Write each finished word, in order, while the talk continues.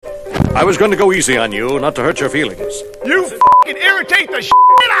I was going to go easy on you, not to hurt your feelings. You fucking irritate the shit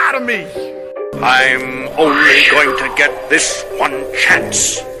out of me! I'm only going to get this one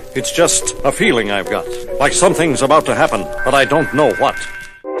chance. It's just a feeling I've got. Like something's about to happen, but I don't know what.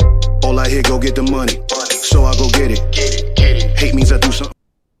 All I hear, go get the money. So I go get it. Hate means I do something.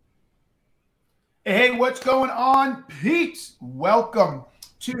 Hey, what's going on, peeps? Welcome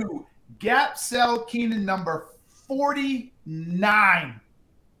to Gap Sell Keenan number 49.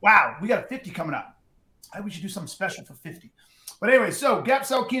 Wow, we got a 50 coming up. I think we should do something special for 50. But anyway, so Gap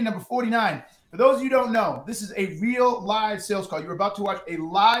Sell Keenan number 49. For those of you who don't know, this is a real live sales call. You're about to watch a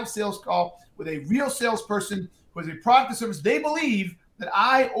live sales call with a real salesperson who has a product or service they believe that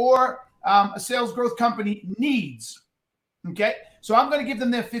I or a sales growth company needs. Okay, so I'm going to give them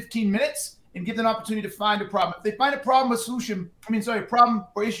their 15 minutes and give them an opportunity to find a problem. If they find a problem, a problem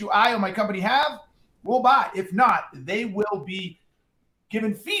or issue I or my company have, we'll buy. If not, they will be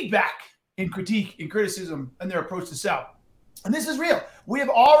given feedback and critique and criticism in their approach to sell. And this is real. We have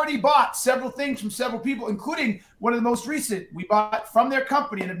already bought several things from several people, including one of the most recent we bought from their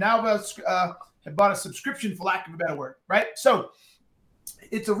company and have now bought a subscription, for lack of a better word, right? So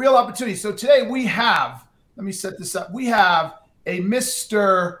it's a real opportunity. So today we have, let me set this up. We have a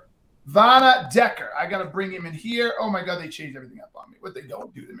Mr. Vanna Decker. I got to bring him in here. Oh my God, they changed everything up on me. What they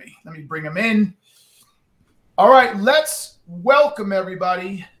don't do to me. Let me bring him in. All right, let's welcome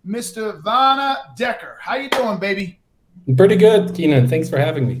everybody, Mr. Vanna Decker. How you doing, baby? Pretty good, Keenan. Thanks for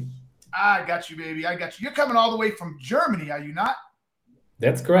having me. I got you, baby. I got you. You're coming all the way from Germany, are you not?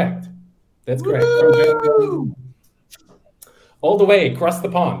 That's correct. That's correct. From Germany, all the way across the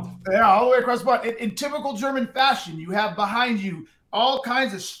pond. Yeah, all the way across the pond. In typical German fashion, you have behind you all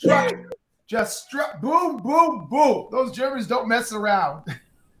kinds of structure. Just boom, boom, boom. Those Germans don't mess around.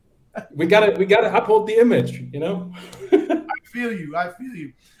 We gotta uphold the image, you know. I feel you. All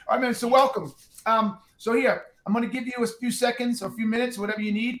right, man. So welcome. So here, I'm going to give you a few seconds or a few minutes, whatever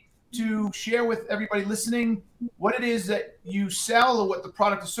you need, to share with everybody listening what it is that you sell or what the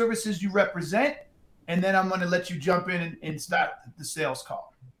product or services you represent. And then I'm going to let you jump in and start the sales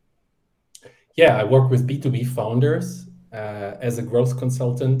call. Yeah, I work with B2B founders as a growth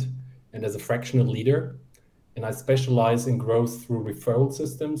consultant and as a fractional leader. And I specialize in growth through referral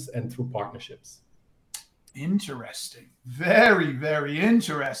systems and through partnerships. Interesting. Very, very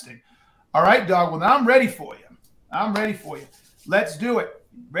interesting. All right, dog. Well, now I'm ready for you. Let's do it.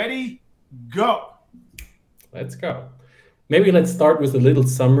 Ready, go. Let's go. Maybe let's start with a little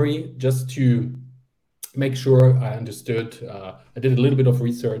summary just to make sure I understood. I did a little bit of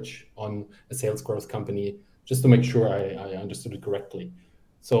research on a sales growth company just to make sure I understood it correctly.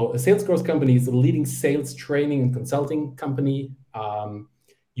 So a sales growth company is a leading sales training and consulting company.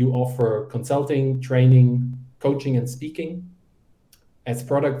 You offer consulting, training, coaching, and speaking. As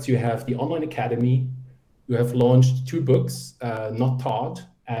products, you have the Online Academy. You have launched 2 books, Not Taught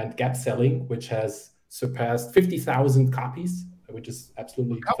and Gap Selling, which has surpassed 50,000 copies, which is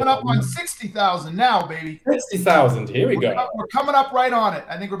absolutely coming up on 60,000 now, baby. 60,000. Here we go. We're coming up right on it.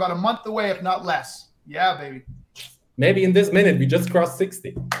 I think we're about a month away, if not less. Yeah, baby. Maybe in this minute we just crossed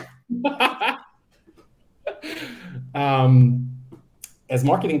 60. As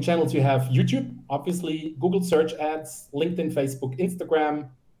marketing channels, you have YouTube, obviously, Google search ads, LinkedIn, Facebook, Instagram.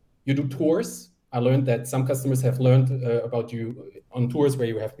 You do tours. I learned that some customers have learned about you on tours where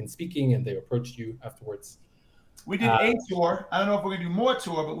you have been speaking and they approached you afterwards. We did a tour. I don't know if we're going to do more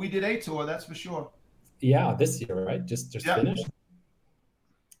tour, but we did a tour, that's for sure. Yeah, this year, right? Just finished.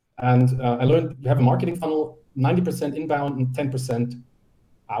 And I learned you have a marketing funnel, 90% inbound and 10%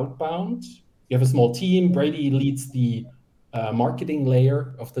 outbound. You have a small team. Brady leads the marketing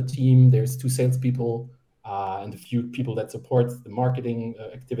layer of the team. There's 2 salespeople and a few people that support the marketing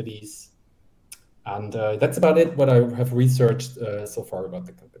activities. And that's about it, what I have researched so far about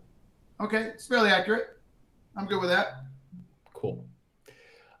the company. Okay, it's fairly accurate. I'm good with that. Cool.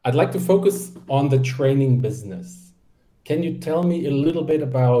 I'd like to focus on the training business. Can you tell me a little bit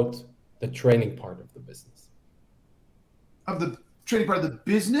about the training part of the business? Of the training part of the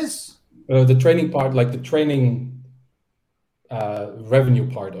business? The training part, like the training revenue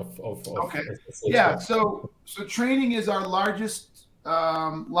part of okay. Yeah, so training is our largest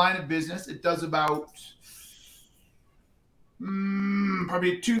line of business. It does about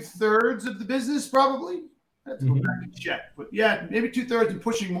probably 2/3 of the business, probably. Let's go back and check. But yeah, maybe 2/3 and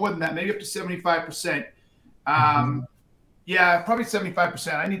pushing more than that, maybe up to 75%. Yeah, probably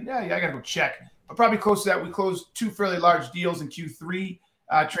 75%. I gotta go check. But probably close to that. We closed 2 fairly large deals in Q3,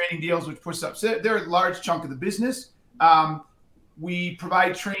 training deals, which pushed up. So they're a large chunk of the business. We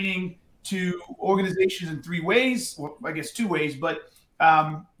provide training to organizations in 3 ways, well, I guess 2 ways, but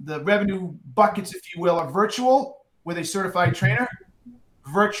The revenue buckets, if you will, are virtual with a certified trainer,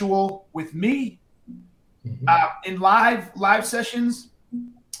 virtual with me, in live sessions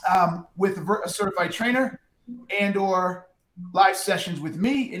with a certified trainer, and or live sessions with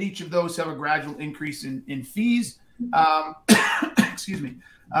me, and each of those have a gradual increase in fees. Excuse me.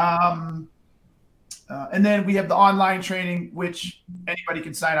 And then we have the online training, which anybody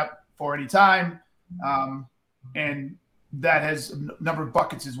can sign up for anytime. And that has a number of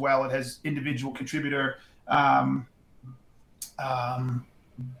buckets as well. It has individual contributor,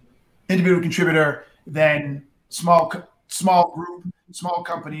 then small group, small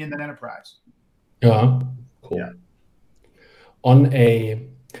company, and then enterprise. Yeah, cool. Yeah.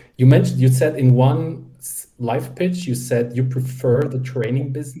 You said in one live pitch, you said you prefer the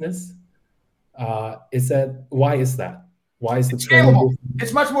training business. Why is that? Why is it's scalable?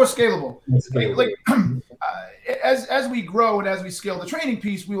 It's much more scalable. As we grow and as we scale the training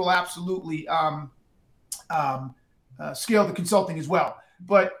piece, we will absolutely scale the consulting as well.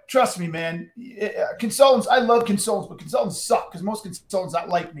 But trust me, man, consultants, I love consultants, but consultants suck because most consultants not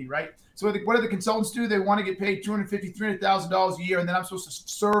like me, right? So what do the consultants do? They want to get paid $250,000, $300,000 a year, and then I'm supposed to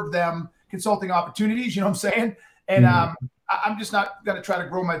serve them consulting opportunities. You know what I'm saying? And I'm just not going to try to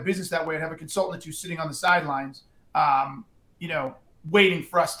grow my business that way and have a consultant who's sitting on the sidelines, waiting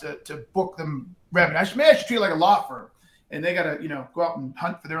for us to book them revenue. I should treat it like a law firm, and they got to, go out and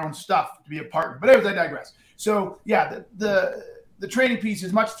hunt for their own stuff to be a partner. But anyways, I digress. So yeah, the training piece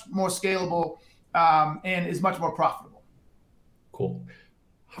is much more scalable and is much more profitable. Cool.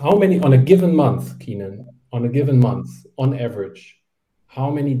 How many on a given month, Keenan? On a given month, on average, how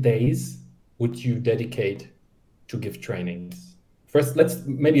many days would you dedicate to give trainings? First, let's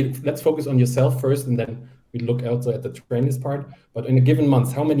focus on yourself first, and then we look also at the trainings part. But in a given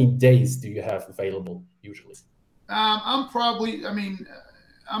month, how many days do you have available usually? I'm probably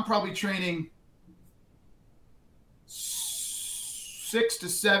training 6 to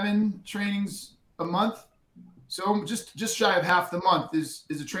 7 trainings a month. So just shy of half the month is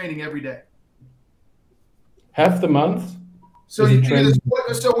a training every day. Half the month? So we're getting,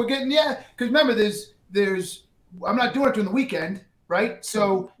 because remember there's I'm not doing it during the weekend, right?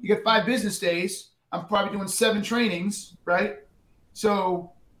 So you get 5 business days. I'm probably doing 7 trainings, right?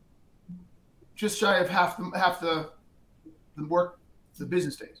 So just shy of half the work, the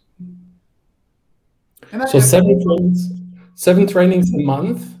business days. And so 7 trainings a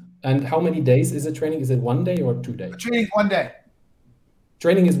month. And how many days is a training? Is it 1 day or 2 days? Training 1 day.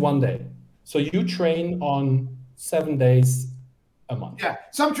 Training is 1 day. So you train on 7 days a month. Yeah.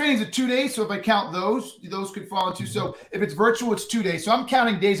 Some trainings are 2 days. So if I count those could fall into. So if it's virtual, it's 2 days. So I'm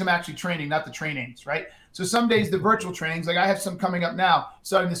counting days I'm actually training, not the trainings, right? So some days the virtual trainings, like I have some coming up now,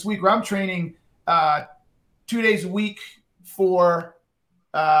 starting this week, where I'm training 2 days a week for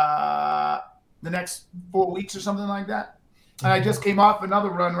the next 4 weeks or something like that. And I just came off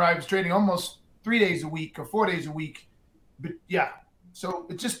another run where I was training almost 3 days a week or 4 days a week. But yeah, so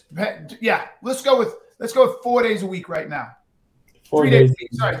it just, let's go with 4 days a week right now. 3 days.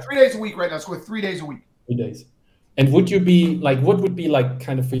 Sorry, 3 days a week right now. Let's go with 3 days a week. 3 days. And would you be like, what would be like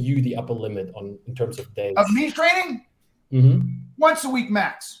kind of for you the upper limit in terms of days? Of me training? Once a week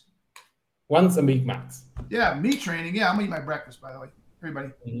max. Once a week max. Yeah, me training. Yeah, I'm gonna eat my breakfast, by the way, everybody.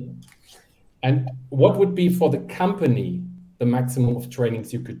 And what would be for the company the maximum of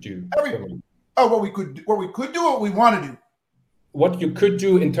trainings you could do? What we could do, what we want to do. What you could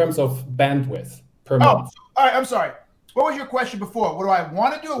do in terms of bandwidth per month. All right. I'm sorry. What was your question before? What do I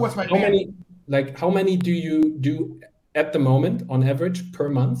want to do, or what's my bandwidth? How many do you do at the moment on average per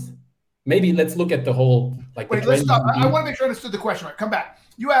month? Maybe let's look at the whole. Wait, let's stop. I want to make sure I understood the question right. Come back.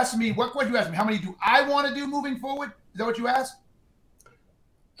 You asked me, what question you asked me? How many do I want to do moving forward? Is that what you asked?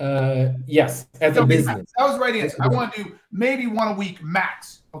 Yes, as a business. That was the right answer. I want to do maybe 1 a week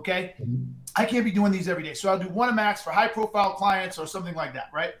max, okay? I can't be doing these every day. So I'll do 1 a max for high-profile clients or something like that,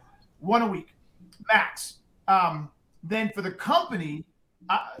 right? 1 a week, max. Then for the company,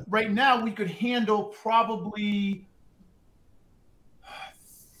 right now we could handle probably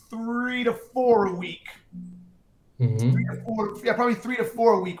 3 to 4 a week. 3 to 4, probably 3 to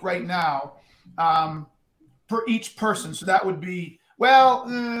 4 a week right now per each person. So that would be, no,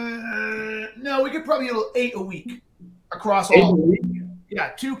 we could probably handle 8 a week across all.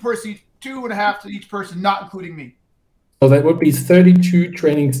 Yeah, 2.5 to each person, not including me. So that would be 32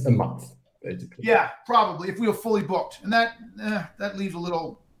 trainings a month, basically. Yeah, probably if we were fully booked, and that leaves a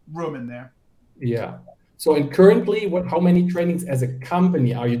little room in there. Yeah. So, and currently, how many trainings as a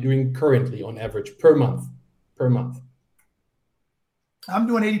company are you doing currently on average per month? I'm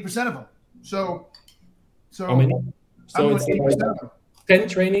doing 80% of them. So how many? So I'm it's doing 80% of them. 10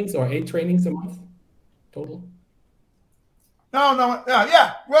 trainings or 8 trainings a month total? No.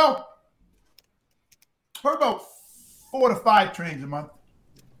 Yeah. Well, for about 4 to 5 trainings a month.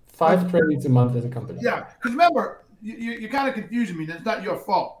 5 trainings a month as a company. Yeah, because remember, you're kind of confusing me. That's not your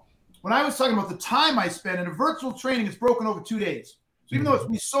fault. When I was talking about the time I spend in a virtual training, it's broken over 2 days. So even though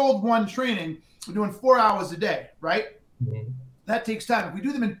we sold one training, we're doing 4 hours a day, right? Mm-hmm. That takes time. If we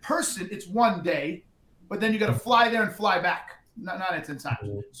do them in person, it's 1 day, but then you got to fly there and fly back. Not at 10 times.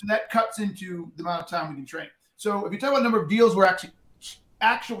 Mm-hmm. So that cuts into the amount of time we can train. So if you talk about the number of deals we're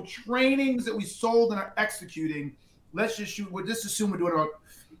actual trainings that we sold and are executing, we'll just assume we're doing about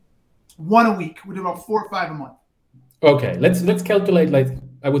 1 a week. We're doing about 4 or 5 a month. Okay, let's calculate, like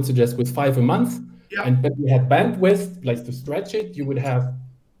I would suggest, with 5 a month. Yeah. And but we had bandwidth, like to stretch it, you would have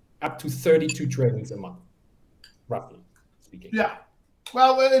up to 32 trainings a month, roughly speaking. Yeah.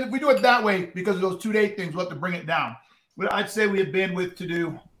 Well, if we do it that way, because of those 2-day things, we'll have to bring it down. I'd say we have bandwidth to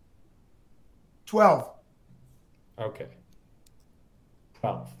do 12. Okay.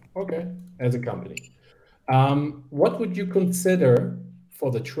 12. Okay, as a company. What would you consider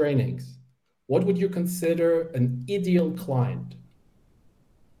for the trainings? What would you consider an ideal client?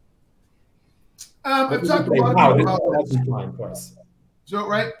 I've talked to a lot of people about this. Client for us. So,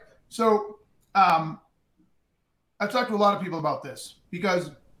 right. So, I've talked to a lot of people about this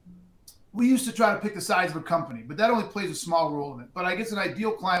because we used to try to pick the size of a company, but that only plays a small role in it. But I guess an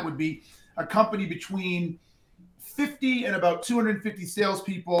ideal client would be a company between 50 and about 250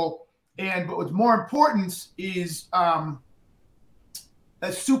 salespeople. But what's more important is a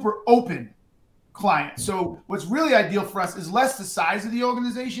super open client. So what's really ideal for us is less the size of the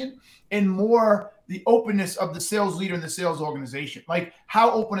organization and more the openness of the sales leader and the sales organization. Like,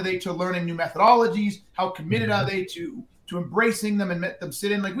 how open are they to learning new methodologies? How committed are they to embracing them and let them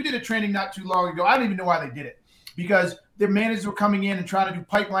sit in? Like, we did a training not too long ago. I don't even know why they did it, because their managers were coming in and trying to do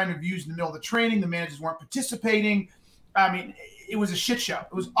pipeline reviews in the middle of the training. The managers weren't participating. I mean, it was a shit show.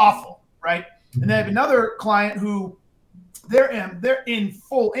 It was awful, right? And then I have another client who they're in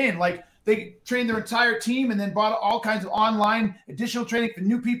full in. Like, they trained their entire team and then bought all kinds of online additional training for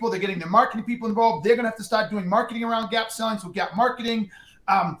new people. They're getting their marketing people involved. They're going to have to start doing marketing around Gap selling. So Gap marketing,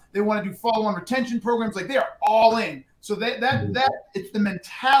 they want to do follow-on retention programs. Like, they are all in. So that it's the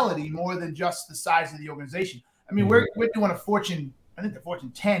mentality more than just the size of the organization. I mean, we're doing a Fortune, I think the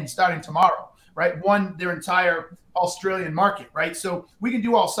Fortune 10 starting tomorrow, right? Their entire Australian market, right? So we can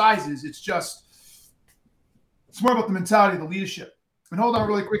do all sizes. It's more about the mentality of the leadership. And hold on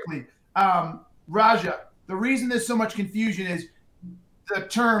really quickly. Raja, the reason there's so much confusion is the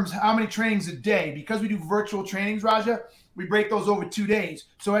terms, how many trainings a day. Because we do virtual trainings, Raja, we break those over 2 days.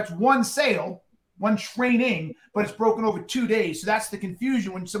 So that's one sale, one training, but it's broken over 2 days. So that's the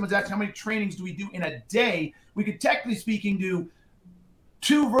confusion when someone's asking how many trainings do we do in a day. We could, technically speaking, do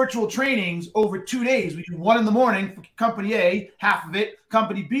 2 virtual trainings over 2 days. We do one in the morning for company A, half of it,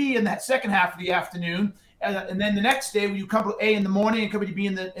 company B in that second half of the afternoon. And then the next day we do company A in the morning and company B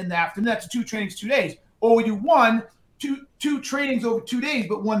in the afternoon. That's 2 trainings, 2 days. Or we do two trainings over 2 days,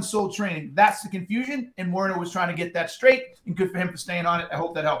 but one sold training. That's the confusion. And Werner was trying to get that straight, and good for him for staying on it. I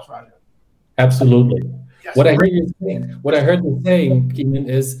hope that helps, Roger. Absolutely. Yes. What I heard you saying, Keenan,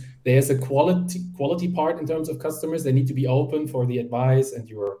 is there's a quality part in terms of customers. They need to be open for the advice and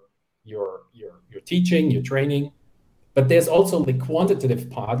your teaching, your training. But there's also the quantitative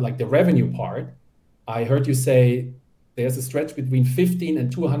part, like the revenue part. I heard you say there's a stretch between 15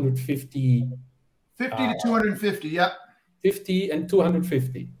 and 250. 50 to 250, yeah. 50 and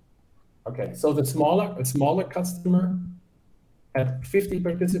 250. Okay, so a smaller customer at 50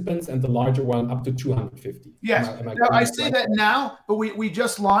 participants and the larger one up to 250. Yes, I say that now, but we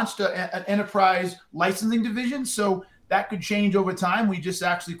just launched an enterprise licensing division, so that could change over time. We just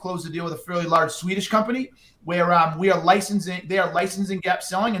actually closed a deal with a fairly large Swedish company where they are licensing Gap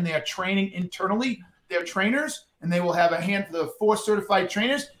selling, and they are training internally their trainers, and they will have a handful of 4 certified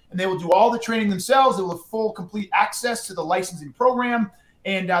trainers, and they will do all the training themselves. They will have full, complete access to the licensing program,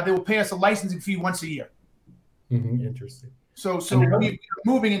 and they will pay us a licensing fee once a year. Mm-hmm. Interesting. So we're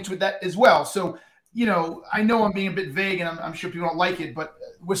moving into that as well. So, I know I'm being a bit vague, and I'm sure people don't like it, but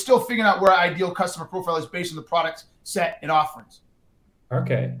we're still figuring out where our ideal customer profile is based on the product set and offerings.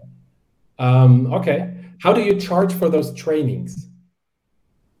 Okay. Okay. How do you charge for those trainings?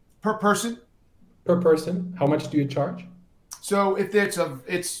 Per person. Per person, how much do you charge? So if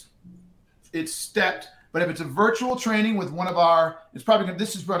it's stepped, but if it's a virtual training with one of our, this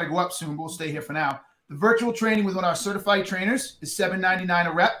is probably go up soon, but we'll stay here for now. The virtual training with one of our certified trainers is $799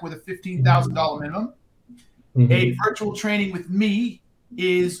 a rep with a $15,000 minimum. Mm-hmm. A virtual training with me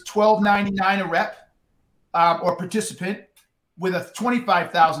is $12.99 a rep or participant with a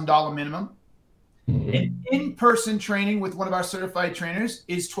 $25,000 minimum. And in-person training with one of our certified trainers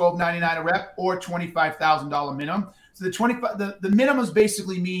is $12.99 a rep or $25,000 minimum. So the minimums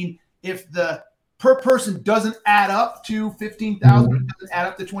basically mean if the per person doesn't add up to 15,000, doesn't add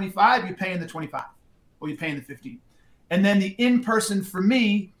up to 25, you're paying the 25 or you're paying the 15. And then the in-person for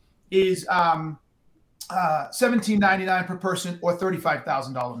me is $17.99 per person or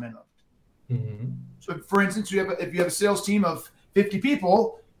 $35,000 minimum. So for instance, if you have a sales team of 50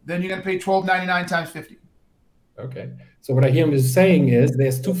 people, then you're going to pay $12.99 times 50. Okay. So what I hear him is saying is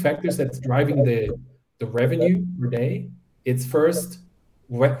there's two factors that's driving the revenue per day. It's first,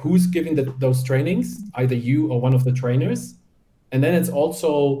 who's giving those trainings, either you or one of the trainers. And then it's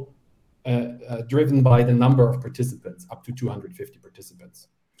also driven by the number of participants, up to 250 participants.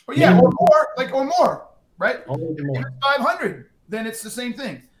 Or more, right? Or more. If it's 500, then it's the same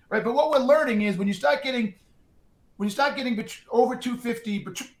thing, right? But what we're learning is when you start getting over 250,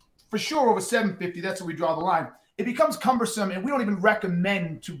 but for sure over 750, that's where we draw the line. It becomes cumbersome, and we don't even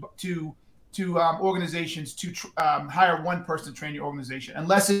recommend to organizations to hire one person to train your organization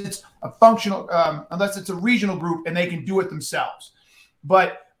unless it's a functional, unless it's a regional group and they can do it themselves.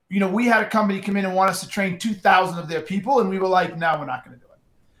 But we had a company come in and want us to train 2,000 of their people, and we were like, no, we're not going to do it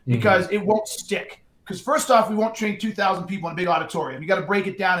because it won't stick. Because first off, we won't train 2,000 people in a big auditorium. You got to break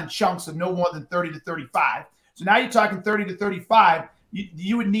it down in chunks of no more than 30 to 35. So now you're talking 30 to 35.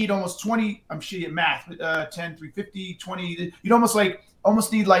 You would need almost 20. I'm shitty at math. 10, 350, 20. You'd almost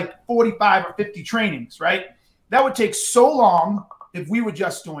need like 45 or 50 trainings, right? That would take so long if we were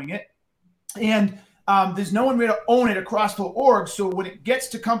just doing it. And there's no one there to own it across the org. So when it gets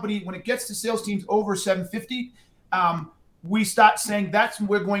to sales teams over 750, we start saying that's when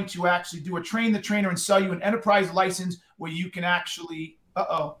we're going to actually do a train the trainer and sell you an enterprise license where you can actually.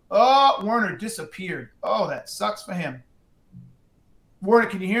 Werner disappeared. Oh, that sucks for him. Werner,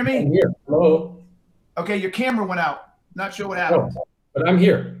 can you hear me? I'm here. Hello. Okay, your camera went out. Not sure what happened. Oh, but I'm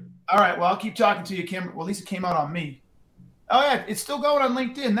here. All right, well, I'll keep talking to your camera. Well, at least it came out on me. Oh, yeah, it's still going on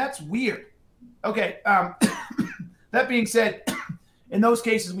LinkedIn. That's weird. Okay, that being said, in those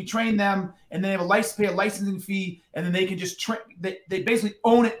cases, we train them, and they have pay a licensing fee, and then they can just they basically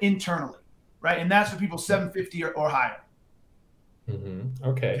own it internally, right? And that's for people 750 or higher.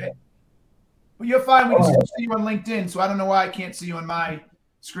 Okay. But you're fine. We can still see you on LinkedIn, so I don't know why I can't see you on my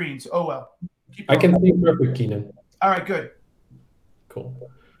screen. So, oh well. I can see you perfect, Keenan. All right, good. Cool.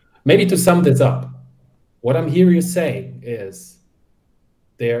 Maybe to sum this up, what I'm hearing you saying is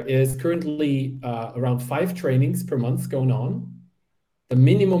there is currently around 5 trainings per month going on. The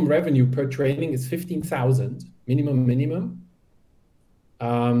minimum revenue per training is 15,000, minimum.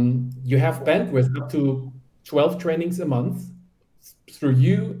 You have bandwidth up to 12 trainings a month through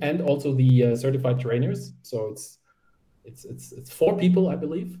you and also the certified trainers. So it's 4 people, I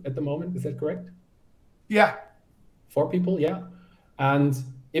believe, at the moment. Is that correct? Yeah. 4 people, yeah. And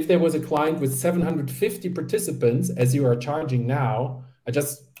if there was a client with 750 participants, as you are charging now, I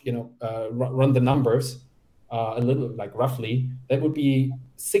just run the numbers a little, like roughly, that would be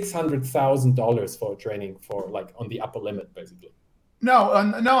 $600,000 for a training for like on the upper limit, basically. No,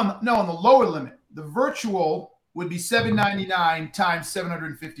 on the lower limit. The virtual would be $799 times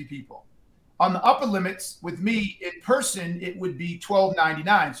 750 people. On the upper limits, with me in person, it would be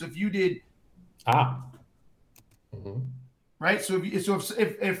 $12.99. So if you did, right. So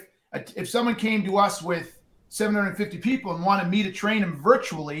if someone came to us with 750 people and wanted me to train them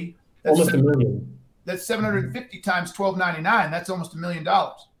virtually, that's almost $1 million. That's 750 times $12.99. That's almost $1 million.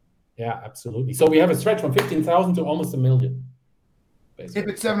 Yeah, absolutely. So we have a stretch from 15,000 to almost $1 million. Basically. If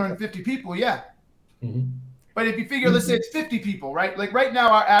it's 750 people, yeah. But if you figure, let's say it's 50 people, right? Like right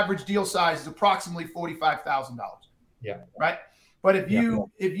now, our average deal size is approximately $45,000. Yeah. Right. But if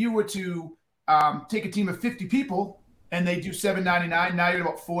you were to take a team of 50 people and they do $799, now you're at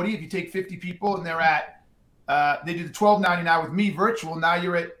about 40. If you take 50 people and they're at they do the $12.99 with me virtual, now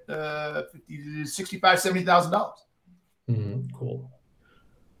you're at $65,000, $70,000. Cool.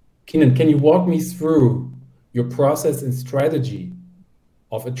 Keenan, can you walk me through your process and strategy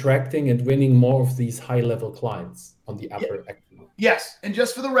of attracting and winning more of these high-level clients on the upper action? Yes, and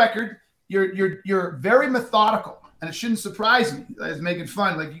just for the record, you're very methodical, and it shouldn't surprise me as making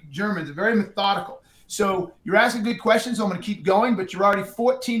fun. Like you Germans are very methodical. So you're asking good questions. So I'm going to keep going, but you're already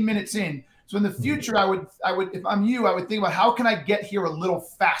 14 minutes in. So in the future, I would, if I'm you, I would think about how can I get here a little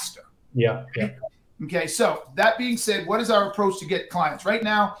faster. Yeah. Okay. So that being said, what is our approach to get clients right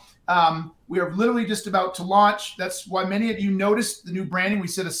now? We are literally just about to launch. That's why many of you noticed the new branding. We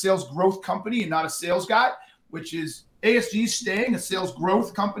said a sales growth company and not a sales guy, which is ASG staying a sales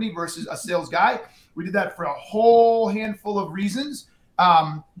growth company versus a sales guy. We did that for a whole handful of reasons.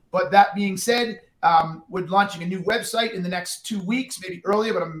 But that being said, we're launching a new website in the next 2 weeks, maybe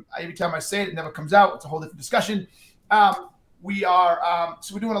earlier, but every time I say it, it never comes out. It's a whole different discussion. So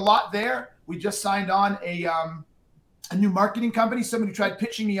we're doing a lot there. We just signed on a new marketing company. Somebody tried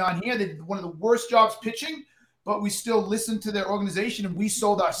pitching me on here. They did one of the worst jobs pitching, but we still listened to their organization and we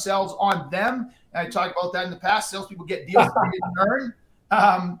sold ourselves on them. And I talked about that in the past. Salespeople get deals that they didn't earn,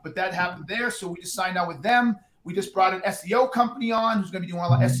 but that happened there. So we just signed on with them. We just brought an SEO company on who's going to be doing a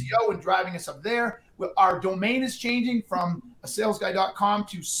lot of SEO and driving us up there. Our domain is changing from salesguy.com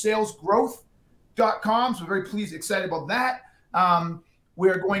to salesgrowth.com. So we're very pleased, excited about that.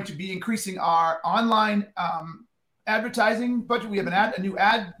 We're going to be increasing our online advertising budget. We have a new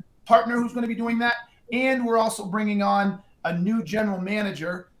ad partner who's going to be doing that. And we're also bringing on a new general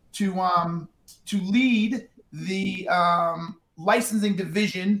manager to lead the licensing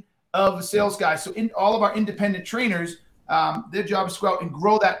division of the Sales Guy. So in all of our independent trainers, their job is to go out and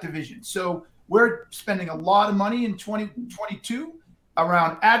grow that division. So we're spending a lot of money in 2022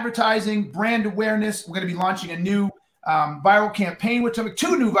 around advertising, brand awareness. We're going to be launching a new viral campaign. We're talking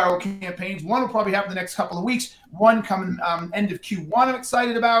 2 new viral campaigns. One will probably happen the next couple of weeks. One coming end of Q1 I'm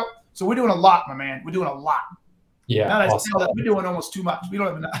excited about. So we're doing a lot, my man. We're doing a lot. Yeah. Now that awesome. I say that, we're doing almost too much. We don't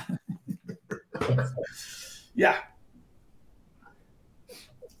have enough. Yeah.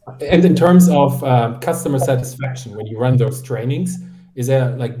 And in terms of customer satisfaction, when you run those trainings, is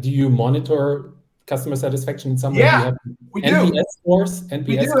there do you monitor customer satisfaction in some way? Yeah, we do. NPS scores?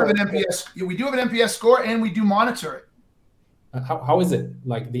 We do have an NPS. We do have an NPS score, and we do monitor it. How is it,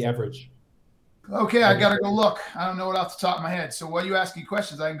 the average? Okay, I gotta go look. I don't know it off the top of my head. So while you asking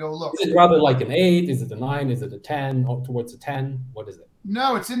questions, I can go look. Is it rather like an 8? Is it a 9? Is it a 10? Or towards a 10? What is it?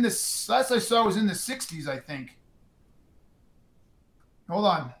 No, it's in this. Last I saw was in the 60s, I think. Hold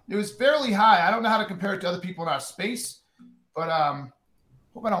on. It was fairly high. I don't know how to compare it to other people in our space, but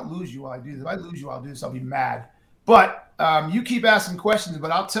hope I don't lose you while I do this. If I lose you while I do this, I'll be mad. But you keep asking questions,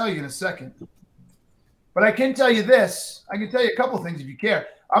 but I'll tell you in a second. But I can tell you this. I can tell you a couple of things if you care.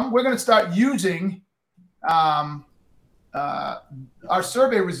 We're going to start using our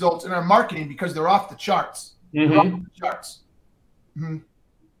survey results in our marketing because they're off the charts. Mm-hmm. They're off the charts. Mm-hmm.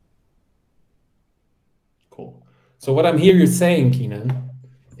 Cool. So what I'm hearing you saying, Keenan,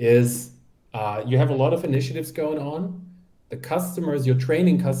 is you have a lot of initiatives going on. The customers, your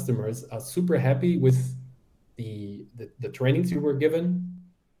training customers, are super happy with the trainings you were given.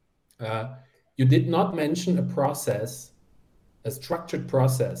 You did not mention a process, a structured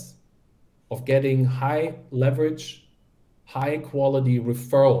process of getting high leverage, high quality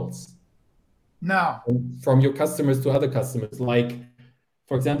referrals. No. From your customers to other customers. Like,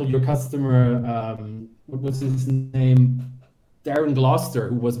 for example, your customer, what was his name? Darren Gloucester,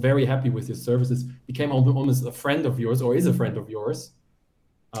 who was very happy with your services, became almost a friend of yours, or is a friend of yours.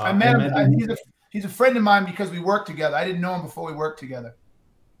 I met him. He's a friend of mine because we worked together. I didn't know him before we worked together.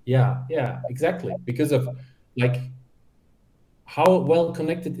 Yeah, exactly. Because of how well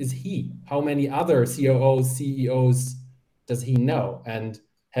connected is he? How many other COOs, CEOs does he know? And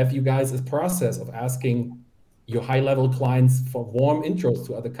have you guys a process of asking your high-level clients for warm intros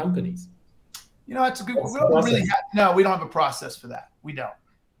to other companies? It's a good. We don't have a process for that. We don't.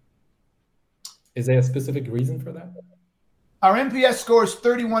 Is there a specific reason for that? Our NPS score is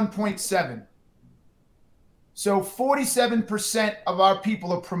 31.7. So 47% of our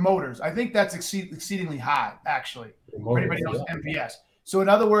people are promoters. I think that's exceedingly high, actually, for anybody knows NPS. So in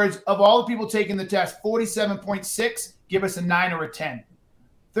other words, of all the people taking the test, 47.6 give us a 9 or a 10.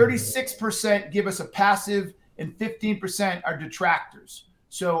 36% give us a passive, and 15% are detractors.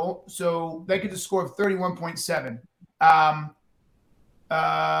 So they get a score of 31.7.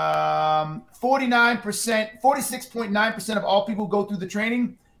 46.9% of all people who go through the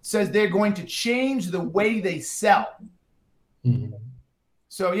training says they're going to change the way they sell. Mm-hmm.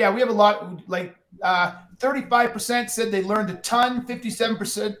 So yeah, we have a lot. 35% said they learned a ton.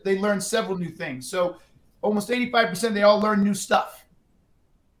 57% they learned several new things. So almost 85% they all learn new stuff.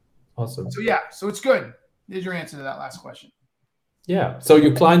 Awesome. So yeah, so it's good. Here's your answer to that last question. Yeah. So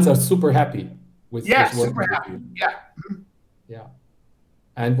your clients are super happy with this work. Super happy. Yeah. Yeah.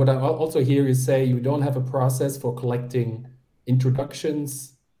 And what I also hear you say, you don't have a process for collecting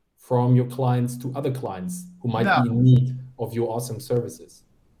introductions from your clients to other clients who might be in need of your awesome services.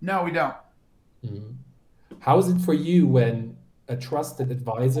 No, we don't. Mm-hmm. How is it for you when a trusted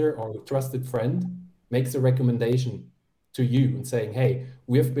advisor or a trusted friend makes a recommendation to you and saying, hey,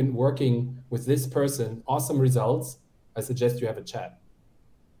 we have been working with this person, awesome results, I suggest you have a chat?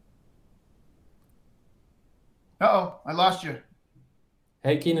 Uh-oh, I lost you.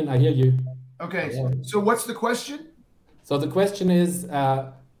 Hey, Keenan, I hear you. Okay. Yeah. So what's the question? So the question is,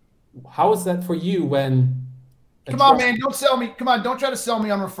 how is that for you when? Come on, man! Don't sell me. Come on! Don't try to sell me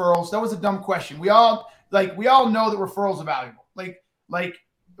on referrals. That was a dumb question. We all know that referrals are valuable.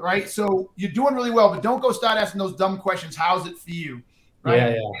 Right? So you're doing really well, but don't go start asking those dumb questions. How's it for you? Right? Yeah,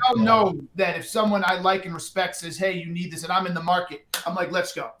 We all know that if someone I like and respect says, "Hey, you need this," and I'm in the market, I'm like,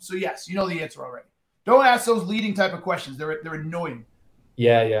 "Let's go." So yes, you know the answer already. Don't ask those leading type of questions. They're annoying.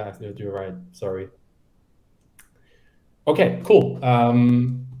 Yeah, you're right. Sorry. Okay, cool.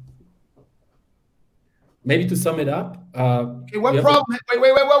 Maybe to sum it up. Okay, what problem?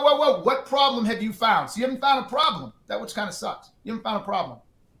 Wait, whoa. What problem have you found? So you haven't found a problem. That which kind of sucks. You haven't found a problem.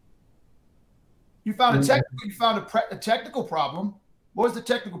 You found a technical problem. What was the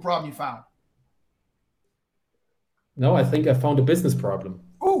technical problem you found? No, I think I found a business problem.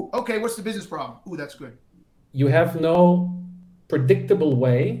 Ooh, okay. What's the business problem? Ooh, that's good. You have no predictable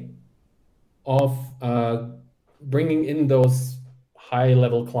way of bringing in those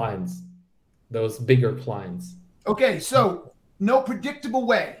high-level clients, those bigger clients. Okay, so no predictable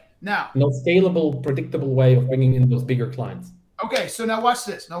way. Now, no scalable, predictable way of bringing in those bigger clients. Okay, so now watch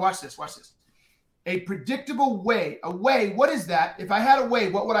this. Watch this. A predictable way. A way, what is that? If I had a way,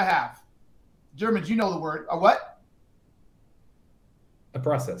 what would I have? Germans, you know the word. A what? A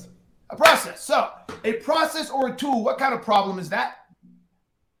process. A process. So, a process or a tool, what kind of problem is that?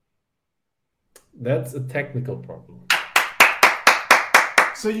 That's a technical problem.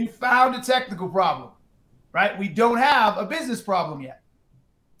 So you found a technical problem, right? We don't have a business problem yet.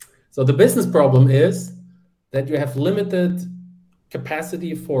 So the business problem is that you have limited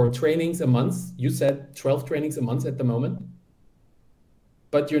capacity for trainings a month. You said 12 trainings a month at the moment,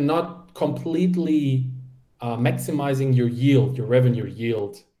 but you're not completely maximizing your yield, your revenue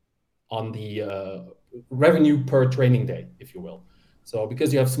yield on the revenue per training day, if you will. So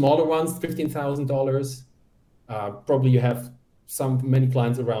because you have smaller ones, $15,000, probably you have many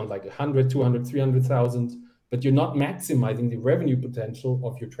clients around like 100, 200, 300,000, but you're not maximizing the revenue potential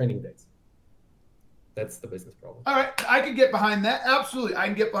of your training days. That's the business problem. All right, I can get behind that. Absolutely, I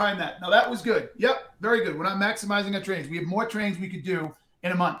can get behind that. Now that was good. Yep, very good. We're not maximizing our trainings. We have more trainings we could do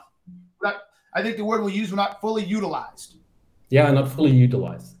in a month. But I think the word we'll use, we're not fully utilized. Yeah, not fully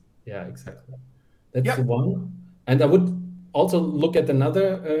utilized. Yeah, exactly. That's the one. And I would also look at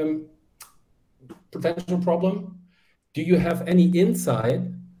another potential problem. Do you have any insight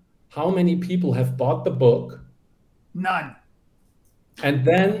how many people have bought the book? None. And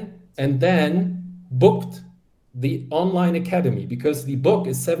then booked the online academy, because the book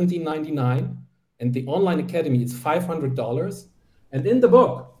is $17.99 and the online academy is $500. And in the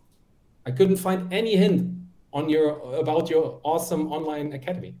book, I couldn't find any hint about your awesome online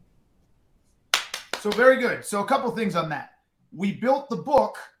academy. So very good. So a couple things on that. We built the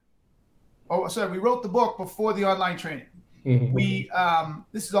book. We wrote the book before the online training. Mm-hmm.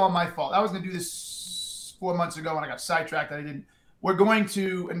 This is all my fault. I was going to do this 4 months ago and I got sidetracked. I didn't. We're going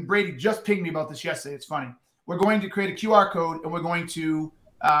to, and Brady just pinged me about this yesterday. It's funny. We're going to create a QR code and we're going to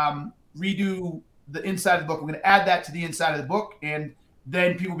redo the inside of the book. We're going to add that to the inside of the book, and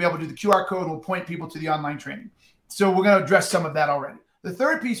then people will be able to do the QR code and we'll point people to the online training. So we're going to address some of that already. The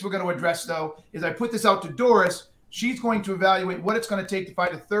third piece we're going to address, though, is I put this out to Doris. She's going to evaluate what it's going to take to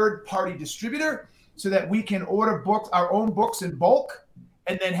find a third-party distributor so that we can order books, our own books in bulk,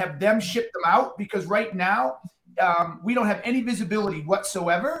 and then have them ship them out. Because right now, we don't have any visibility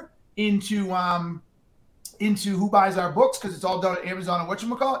whatsoever into who buys our books, because it's all done at Amazon and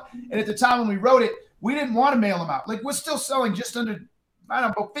whatchamacallit. And at the time when we wrote it, we didn't want to mail them out. Like, we're still selling just under, I don't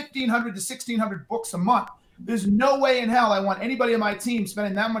know, about 1,500 to 1,600 books a month. There's no way in hell I want anybody on my team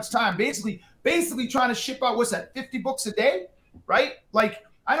spending that much time basically trying to ship out, what's that, 50 books a day, right? Like,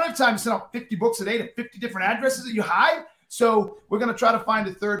 I don't have time to send out 50 books a day to 50 different addresses that you hide. So we're going to try to find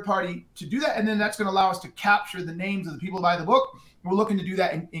a third party to do that. And then that's going to allow us to capture the names of the people who buy the book. We're looking to do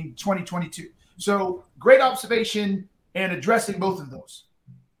that in 2022. So great observation and addressing both of those.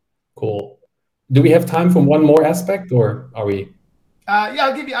 Cool. Do we have time for one more aspect, or are we?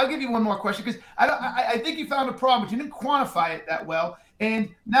 Yeah, I'll give you one more question, because I think you found a problem, but you didn't quantify it that well. And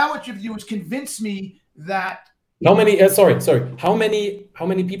now what you've done is convince me that. How many? Sorry. How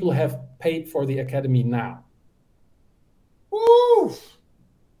many people have paid for the academy now? Ooh,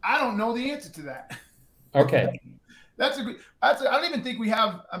 I don't know the answer to that. Okay. I don't even think we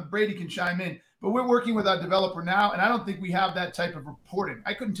have. Brady can chime in, but we're working with our developer now, and I don't think we have that type of reporting.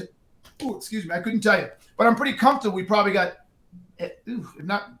 I couldn't tell you, but I'm pretty comfortable. We probably got. If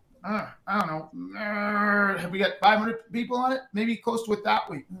not, I don't know. Have we got 500 people on it? Maybe close to it that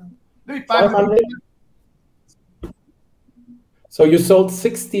week. Maybe 500. So you sold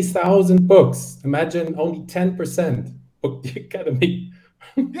 60,000 books. Imagine only 10% booked the academy.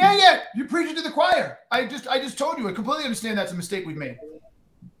 Yeah. You're preaching to the choir. I just told you. I completely understand that's a mistake we've made.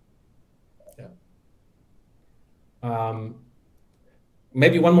 Yeah.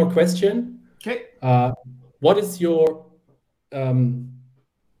 Maybe one more question. Okay. What is your how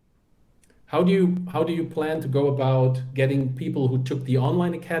do you plan to go about getting people who took the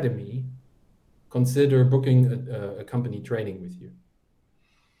online academy consider booking a company training with you?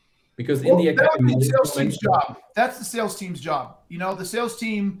 Because in the academy, that's the sales team's job. That's the sales team's job. The sales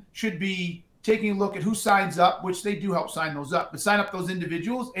team should be taking a look at who signs up, which they do help sign those up, but sign up those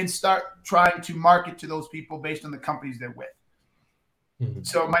individuals and start trying to market to those people based on the companies they're with. Mm-hmm.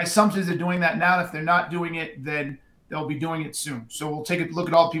 So my assumption is they're doing that now. If they're not doing it, then they'll be doing it soon. So we'll take a look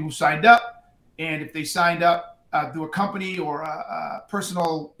at all the people who signed up, and if they signed up through a company or a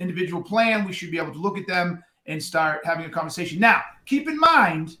personal individual plan, we should be able to look at them and start having a conversation. Now, keep in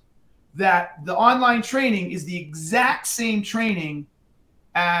mind that the online training is the exact same training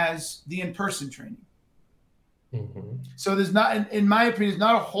as the in-person training. Mm-hmm. So there's not, in my opinion, there's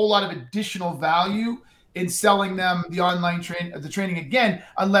not a whole lot of additional value in selling them the online training again,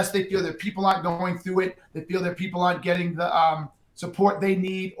 unless they feel their people aren't going through it, they feel their people aren't getting the support they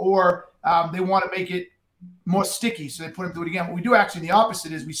need, or they want to make it more sticky, so they put them through it again. What we do actually, the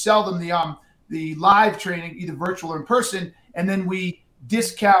opposite is we sell them the live training, either virtual or in person, and then we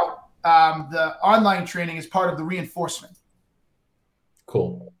discount the online training as part of the reinforcement.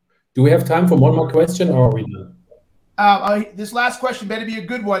 Cool. Do we have time for one more question, or are we done? This last question better be a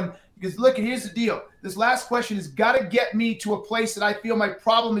good one, because look, here's the deal. This last question has got to get me to a place that I feel my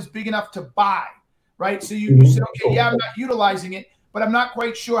problem is big enough to buy, right? So you said, okay, yeah, I'm not utilizing it, but I'm not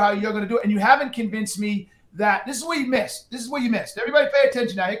quite sure how you're going to do it. And you haven't convinced me that this is what you missed. This is what you missed. Everybody pay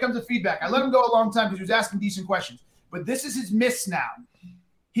attention now. Here comes the feedback. I let him go a long time because he was asking decent questions. But this is his miss now.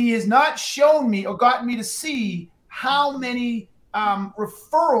 He has not shown me or gotten me to see how many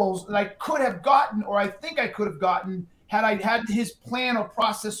referrals that I could have gotten, or I think I could have gotten, had I had his plan or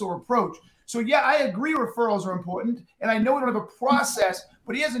process or approach. So yeah, I agree referrals are important. And I know we don't have a process,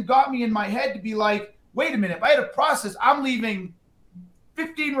 but he hasn't got me in my head to be like, wait a minute, if I had a process, I'm leaving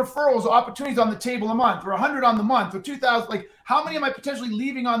 15 referrals or opportunities on the table a month, or 100 on the month, or 2,000. Like, how many am I potentially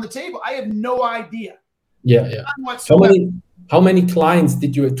leaving on the table? I have no idea. Yeah. How many training clients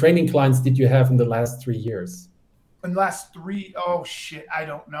did you have in the last 3 years? In the last 3, oh shit, I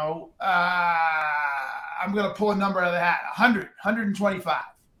don't know. I'm gonna pull a number out of the hat. 100, 125.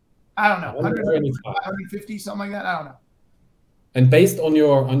 I don't know. 150, something like that. I don't know. And based on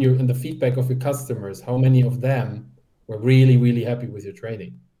your and the feedback of your customers, how many of them were really, really happy with your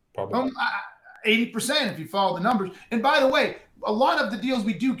training? Probably 80% if you follow the numbers. And by the way, a lot of the deals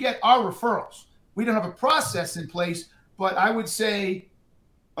we do get are referrals. We don't have a process in place, but I would say,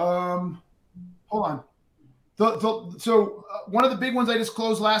 hold on. So one of the big ones I just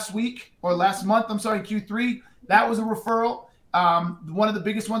closed last month, Q3, that was a referral. One of the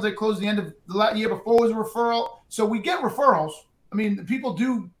biggest ones I closed the end of the year before was a referral. So we get referrals. I mean, people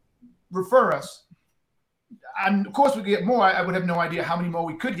do refer us. And of course, we get more. I would have no idea how many more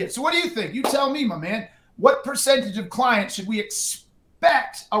we could get. So what do you think? You tell me, my man. What percentage of clients should we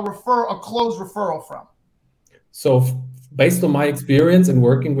expect a closed referral from? So based on my experience in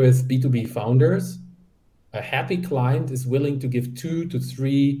working with B2B founders, a happy client is willing to give 2 to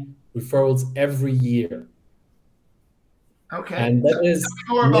 3 referrals every year. Okay. And that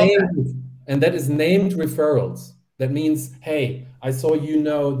is named referrals. That means, hey, I saw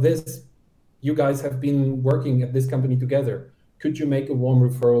this. You guys have been working at this company together. Could you make a warm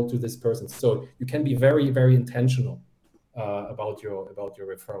referral to this person? So you can be very, very intentional about your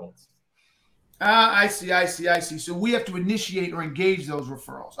referrals. I see. So we have to initiate or engage those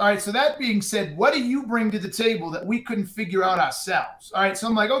referrals. All right. So that being said, what do you bring to the table that we couldn't figure out ourselves? All right. So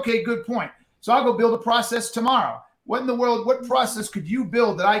I'm like, okay, good point. So I'll go build a process tomorrow. What in the world, what process could you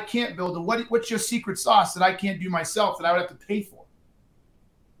build that I can't build? And what's your secret sauce that I can't do myself that I would have to pay for?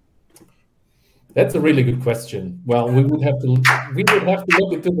 That's a really good question. Well, we would have to look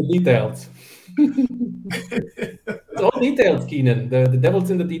into the details. It's all details, Keenan. The devil's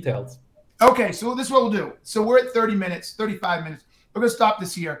in the details. Okay, so this is what we'll do. So we're at 30 minutes, 35 minutes. We're going to stop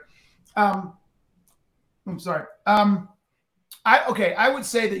this here. I'm sorry. I would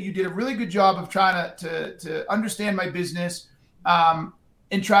say that you did a really good job of trying to understand my business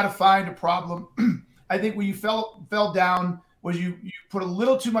and try to find a problem. I think where you fell down was you put a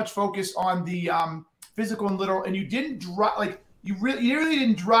little too much focus on the physical and literal, and you didn't drive you really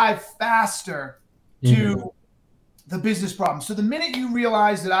didn't drive faster to the business problem. So the minute you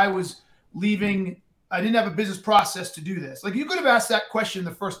realized that I was leaving I didn't have a business process to do this. Like, you could have asked that question in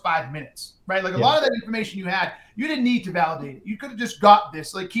the first 5 minutes, right? Like, a lot of that information you had, you didn't need to validate it. You could have just got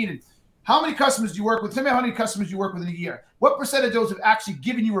this. Like, Keenan, how many customers do you work with? Tell me how many customers you work with in a year. What percent of those have actually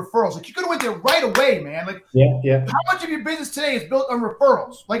given you referrals? Like, you could have went there right away, man. Like, how much of your business today is built on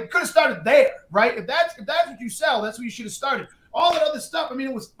referrals? Like, you could have started there, right? If that's what you sell, that's where you should have started. All that other stuff, I mean,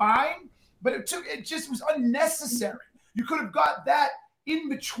 it was fine, but it just was unnecessary. You could have got that in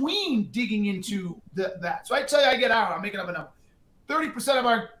between digging into that. So I tell you, I get out. I'm making up a number. 30% of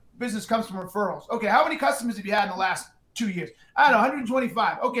our business comes from referrals. Okay, how many customers have you had in the last 2 years? I don't know,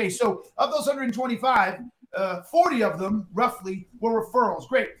 125. Okay, so of those 125, 40 of them roughly were referrals.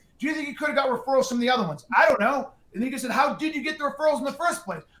 Great. Do you think you could have got referrals from the other ones? I don't know. And he said, how did you get the referrals in the first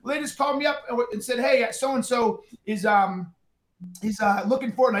place? Well, they just called me up and said, hey, so-and-so is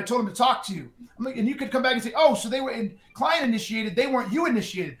looking for it, and I told him to talk to you. I'm like, and you could come back and say, oh, so they were client initiated, they weren't you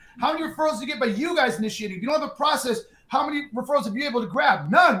initiated. How many referrals did you get by you guys initiating? If you don't have a process, how many referrals have you able to grab?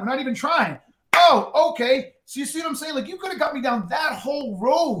 None. We're not even trying. Oh, okay. So you see what I'm saying? Like, you could have got me down that whole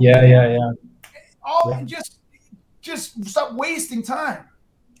road. Yeah. Just stop wasting time.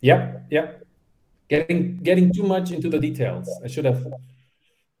 Yep. Getting too much into the details. I should have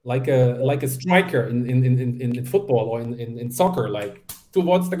like a striker in football or in soccer, like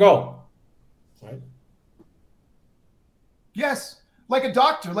towards the goal. Right? Yes. Like a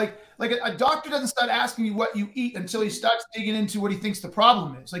doctor. Like a doctor doesn't start asking you what you eat until he starts digging into what he thinks the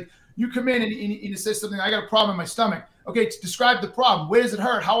problem is. Like, you come in and he says something, I got a problem in my stomach. Okay, describe the problem. Where does it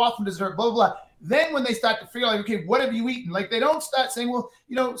hurt? How often does it hurt? Blah, blah, blah. Then when they start to figure out, like, okay, what have you eaten? Like, they don't start saying, well,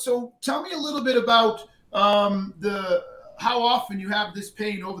 so tell me a little bit about how often you have this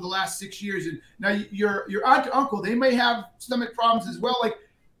pain over the last 6 years. And now your aunt or uncle, they may have stomach problems as well. Like,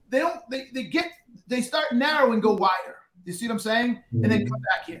 they start narrow and go wider. You see what I'm saying? And then come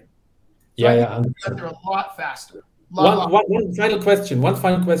back in. So yeah. They're a lot faster. One final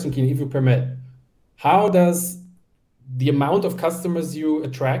question, Keenan, if you permit. How does the amount of customers you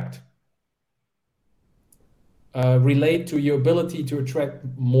attract relate to your ability to attract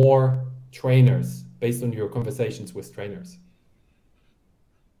more trainers based on your conversations with trainers?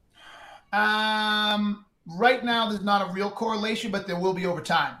 Right now, there's not a real correlation, but there will be over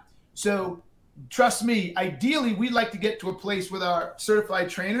time. So trust me, ideally, we'd like to get to a place with our certified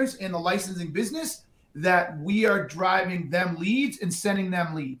trainers in the licensing business that we are driving them leads and sending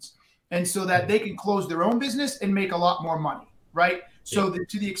them leads. And so that they can close their own business and make a lot more money, right? So that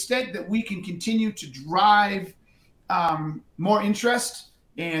to the extent that we can continue to drive more interest,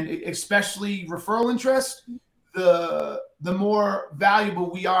 and especially referral interest, the more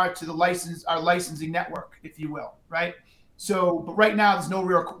valuable we are to our licensing network, if you will, right? So, but right now there's no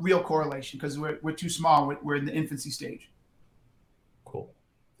real correlation because we're too small. We're in the infancy stage. Cool.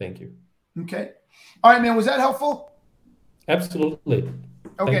 Thank you. Okay. All right, man. Was that helpful? Absolutely.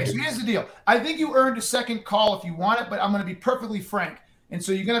 Okay. So here's the deal. I think you earned a second call if you want it, but I'm going to be perfectly frank. And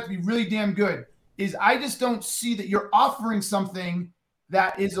so you're going to have to be really damn good. I just don't see that you're offering something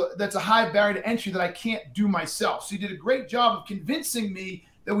that's a high barrier to entry that I can't do myself. So you did a great job of convincing me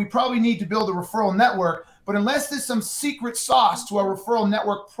that we probably need to build a referral network. But unless there's some secret sauce to our referral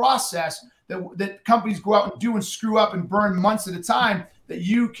network process that companies go out and do and screw up and burn months at a time, that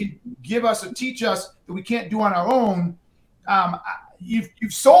you can give us or teach us that we can't do on our own, you've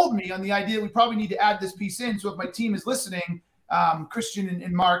sold me on the idea that we probably need to add this piece in. So if my team is listening, Christian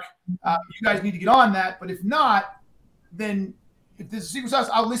and Mark, you guys need to get on that. But if not, then if there's a secret sauce,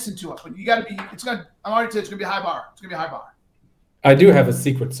 I'll listen to it. But you got to be. I'm already telling you, it's gonna be a high bar. It's gonna be a high bar. I do have a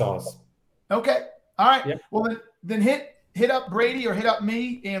secret sauce. Okay. All right. Yep. Well, then hit up Brady or hit up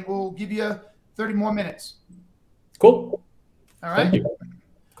me, and we'll give you 30 more minutes. Cool. All right. Thank you.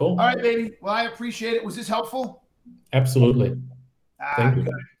 Cool. All right, baby. Well, I appreciate it. Was this helpful? Absolutely. Thank you.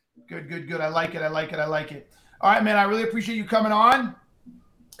 Good. I like it. All right, man. I really appreciate you coming on,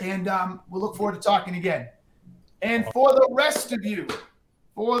 and we'll look forward to talking again. And for the rest of you,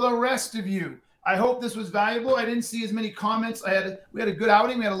 I hope this was valuable. I didn't see as many comments. We had a good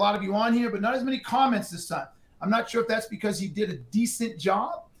outing. We had a lot of you on here, but not as many comments this time. I'm not sure if that's because he did a decent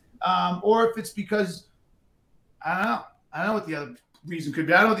job, or if it's because I don't know. I don't know what the other reason could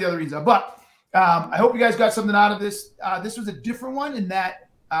be. I don't know what the other reasons are, but I hope you guys got something out of this. This was a different one in that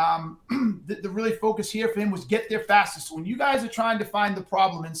the really focus here for him was get there fastest. So when you guys are trying to find the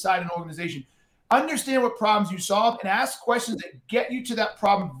problem inside an organization, understand what problems you solve and ask questions that get you to that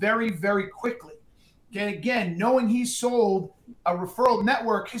problem very, very quickly. Okay, again, knowing he sold a referral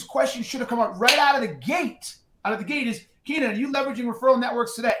network, his question should have come out right out of the gate. Out of the gate is, Keenan, are you leveraging referral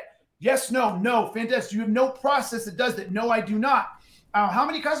networks today? Yes, no, fantastic. You have no process that does that. No, I do not. How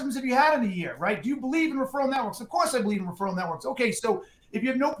many customers have you had in a year, right? Do you believe in referral networks? Of course I believe in referral networks. Okay, so if you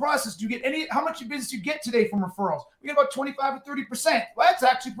have no process, do you get how much business you get today from referrals? We get about 25 or 30%. Well, that's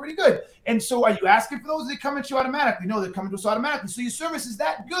actually pretty good. And so are you asking for those? They come at you automatically. No, they're coming to us automatically. So your service is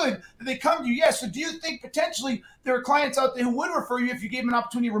that good that they come to you. Yes. So do you think potentially there are clients out there who would refer you if you gave them an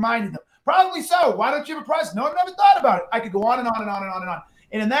opportunity to remind them? Probably so. Why don't you have a process? No, I've never thought about it. I could go on and on and on and on and on.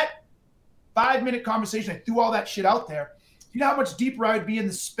 And in that 5-minute conversation, I threw all that shit out there. You know how much deeper I would be in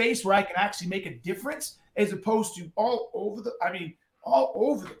the space where I can actually make a difference as opposed to all over the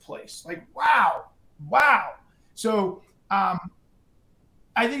place. Like, wow. So I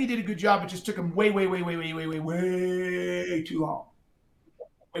think he did a good job. It just took him way too long.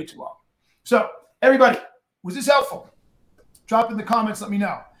 Way too long. So everybody, was this helpful? Drop in the comments, let me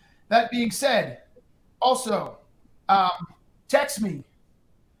know. That being said, also text me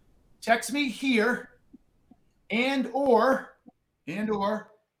here and or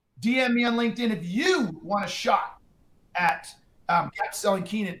DM me on LinkedIn if you want a shot at Gap Selling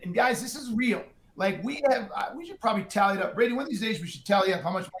Keenan. And guys, this is real. Like we should probably tally it up. Brady, one of these days we should tally up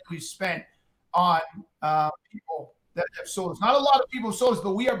how much money we spent on people that have sold us. Not a lot of people have sold us,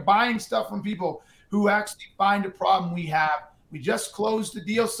 but we are buying stuff from people who actually find a problem we have. We just closed the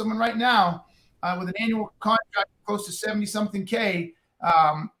deal. Someone right now with an annual contract close to 70-something K,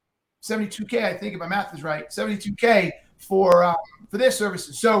 72K, I think if my math is right, 72K for their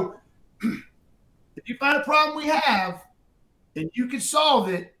services. So if you find a problem we have and you can solve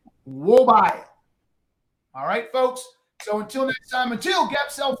it, we'll buy it. All right, folks. So until next time, until Gap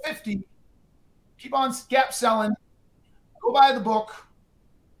Sell 50, keep on gap selling. Go buy the book,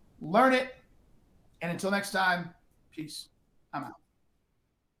 learn it, and until next time, peace. I'm out.